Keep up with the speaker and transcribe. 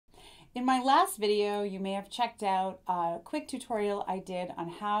In my last video, you may have checked out a quick tutorial I did on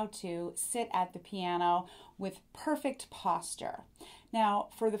how to sit at the piano with perfect posture. Now,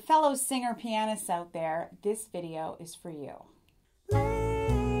 for the fellow singer pianists out there, this video is for you.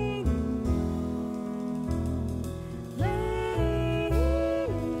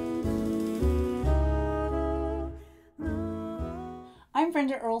 I'm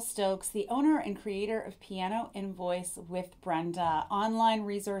Brenda Earle Stokes, the owner and creator of Piano and Voice with Brenda, online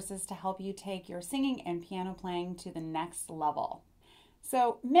resources to help you take your singing and piano playing to the next level.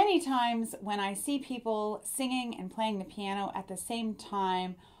 So many times when I see people singing and playing the piano at the same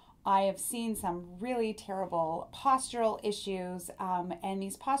time, I have seen some really terrible postural issues, and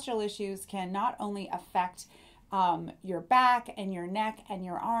these postural issues can not only affect your back and your neck and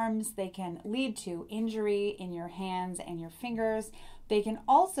your arms, they can lead to injury in your hands and your fingers. They can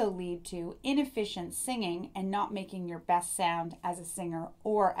also lead to inefficient singing and not making your best sound as a singer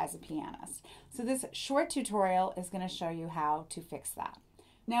or as a pianist. So this short tutorial is going to show you how to fix that.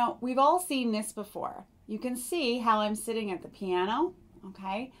 Now, we've all seen this before. You can see how I'm sitting at the piano,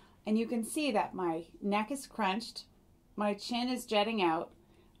 okay? And you can see that my neck is crunched, my chin is jutting out,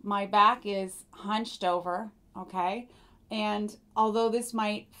 my back is hunched over, okay? And although this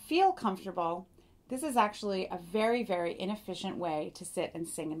might feel comfortable, this is actually a very, very inefficient way to sit and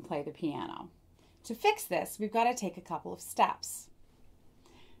sing and play the piano. To fix this, we've got to take a couple of steps.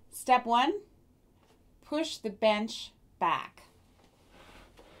 Step one, push the bench back.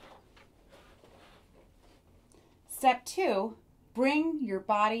 Step two, bring your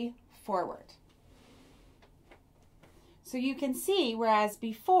body forward. So you can see, whereas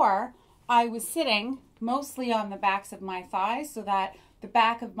before I was sitting mostly on the backs of my thighs so that the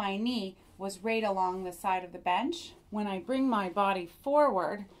back of my knee was right along the side of the bench. When I bring my body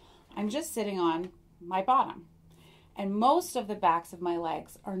forward, I'm just sitting on my bottom. And most of the backs of my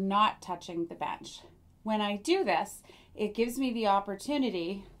legs are not touching the bench. When I do this, it gives me the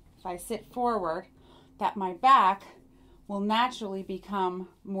opportunity, if I sit forward, that my back will naturally become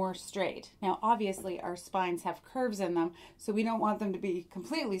more straight. Now, obviously, our spines have curves in them, so we don't want them to be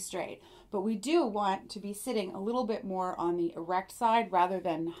completely straight, but we do want to be sitting a little bit more on the erect side rather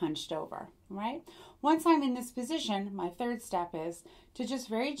than hunched over, right? Once I'm in this position, my third step is to just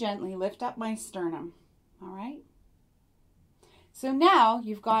very gently lift up my sternum, all right? So now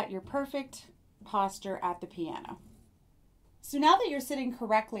you've got your perfect posture at the piano. So now that you're sitting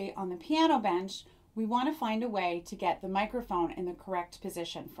correctly on the piano bench, we want to find a way to get the microphone in the correct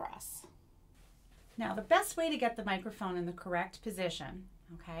position for us. Now, the best way to get the microphone in the correct position,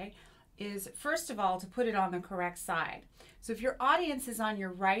 okay, is first of all to put it on the correct side. So if your audience is on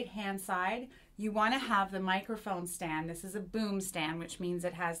your right-hand side, you want to have the microphone stand. This is a boom stand, which means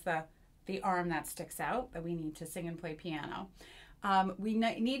it has the arm that sticks out that we need to sing and play piano. We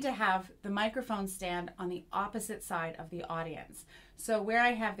need to have the microphone stand on the opposite side of the audience. So where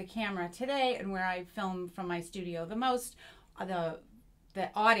I have the camera today and where I film from my studio the most, the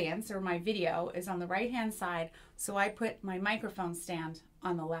audience or my video is on the right-hand side, so I put my microphone stand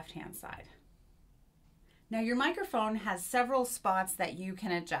on the left-hand side. Now your microphone has several spots that you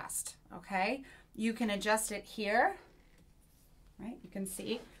can adjust, okay? You can adjust it here, right? You can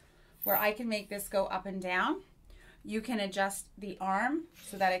see where I can make this go up and down. You can adjust the arm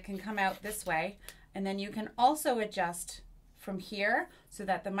so that it can come out this way, and then you can also adjust from here so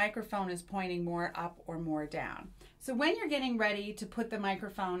that the microphone is pointing more up or more down. So when you're getting ready to put the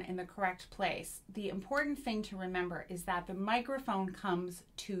microphone in the correct place, the important thing to remember is that the microphone comes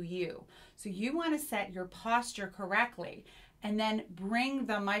to you. So you want to set your posture correctly and then bring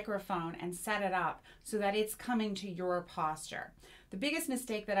the microphone and set it up so that it's coming to your posture. The biggest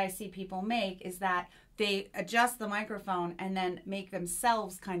mistake that I see people make is that they adjust the microphone and then make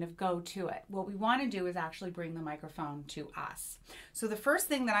themselves kind of go to it. What we want to do is actually bring the microphone to us. So the first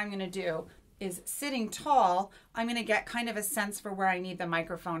thing that I'm going to do is, sitting tall, I'm going to get kind of a sense for where I need the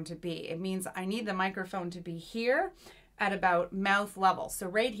microphone to be. It means I need the microphone to be here at about mouth level. So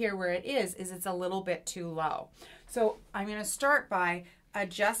right here where it is it's a little bit too low. So I'm going to start by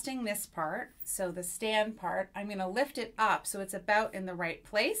adjusting this part. So the stand part, I'm going to lift it up so it's about in the right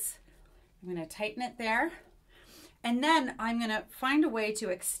place. I'm going to tighten it there. And then I'm going to find a way to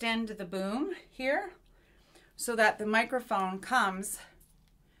extend the boom here so that the microphone comes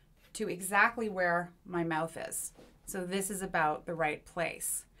to exactly where my mouth is. So this is about the right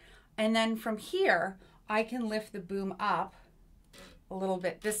place. And then from here, I can lift the boom up a little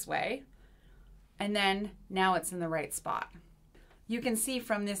bit this way. And then now it's in the right spot. You can see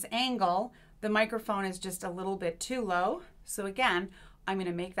from this angle, the microphone is just a little bit too low. So again, I'm going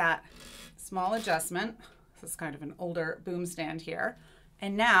to make that small adjustment. This is kind of an older boom stand here.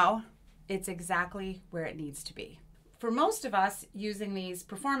 And now it's exactly where it needs to be. For most of us using these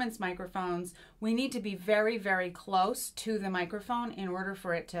performance microphones, we need to be very, very close to the microphone in order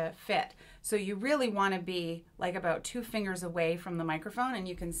for it to fit. So you really want to be like about 2 fingers away from the microphone, and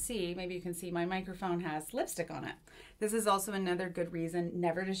you can see, maybe you can see my microphone has lipstick on it. This is also another good reason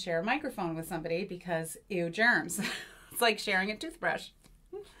never to share a microphone with somebody, because ew, germs. It's like sharing a toothbrush.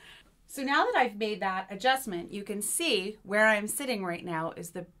 So now that I've made that adjustment, you can see where I'm sitting right now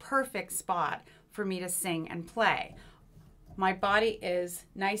is the perfect spot for me to sing and play. My body is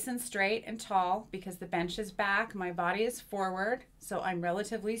nice and straight and tall because the bench is back. My body is forward, so I'm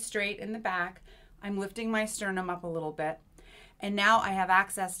relatively straight in the back. I'm lifting my sternum up a little bit. And now I have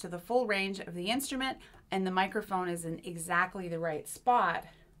access to the full range of the instrument, and the microphone is in exactly the right spot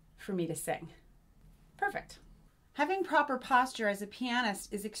for me to sing. Perfect. Having proper posture as a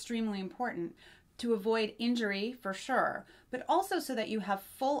pianist is extremely important to avoid injury for sure, but also so that you have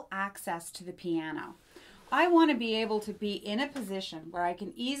full access to the piano. I want to be able to be in a position where I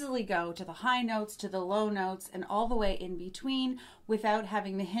can easily go to the high notes, to the low notes, and all the way in between without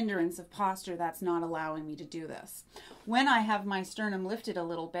having the hindrance of posture that's not allowing me to do this. When I have my sternum lifted a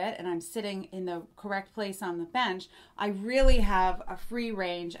little bit and I'm sitting in the correct place on the bench, I really have a free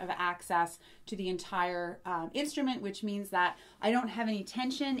range of access to the entire instrument, which means that I don't have any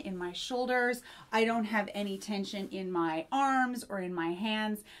tension in my shoulders, I don't have any tension in my arms or in my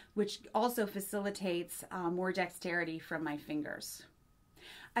hands, which also facilitates more dexterity from my fingers.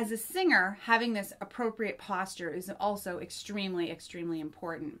 As a singer, having this appropriate posture is also extremely, extremely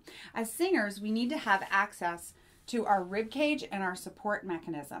important. As singers, we need to have access to our rib cage and our support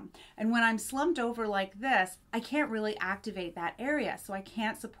mechanism. And when I'm slumped over like this, I can't really activate that area, so I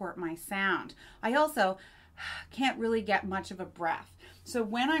can't support my sound. I also can't really get much of a breath. So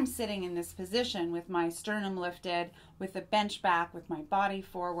when I'm sitting in this position with my sternum lifted, with the bench back, with my body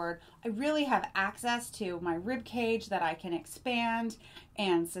forward, I really have access to my rib cage that I can expand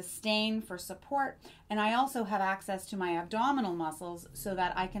and sustain for support. And I also have access to my abdominal muscles so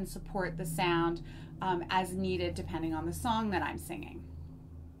that I can support the sound as needed depending on the song that I'm singing.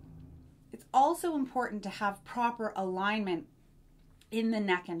 It's also important to have proper alignment in the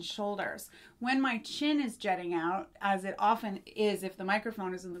neck and shoulders. When my chin is jutting out, as it often is if the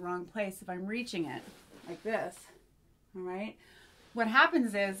microphone is in the wrong place, if I'm reaching it like this, all right, what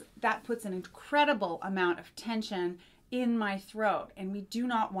happens is that puts an incredible amount of tension in my throat, and we do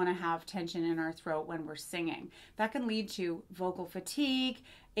not want to have tension in our throat when we're singing. That can lead to vocal fatigue.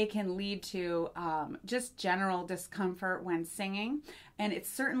 It can lead to just general discomfort when singing, and it's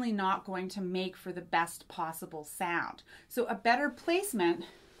certainly not going to make for the best possible sound. So a better placement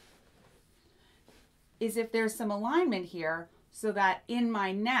is if there's some alignment here so that in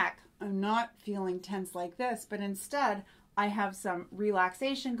my neck, I'm not feeling tense like this, but instead I have some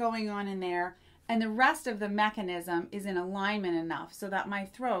relaxation going on in there, and the rest of the mechanism is in alignment enough so that my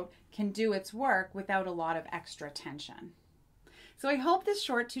throat can do its work without a lot of extra tension. So I hope this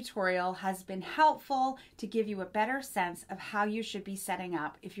short tutorial has been helpful to give you a better sense of how you should be setting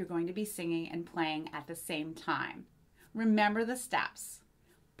up if you're going to be singing and playing at the same time. Remember the steps.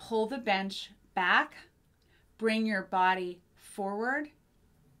 Pull the bench back, bring your body forward,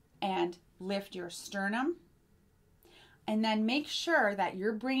 and lift your sternum. And then make sure that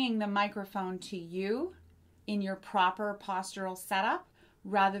you're bringing the microphone to you in your proper postural setup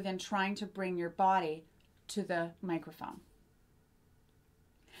rather than trying to bring your body to the microphone.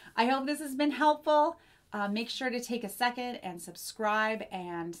 I hope this has been helpful. Make sure to take a second and subscribe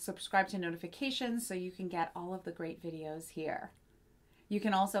to notifications so you can get all of the great videos here. You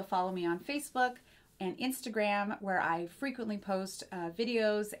can also follow me on Facebook and Instagram, where I frequently post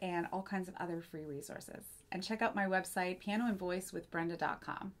videos and all kinds of other free resources. And check out my website,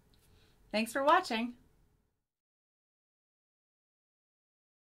 pianoandvoicewithbrenda.com. Thanks for watching.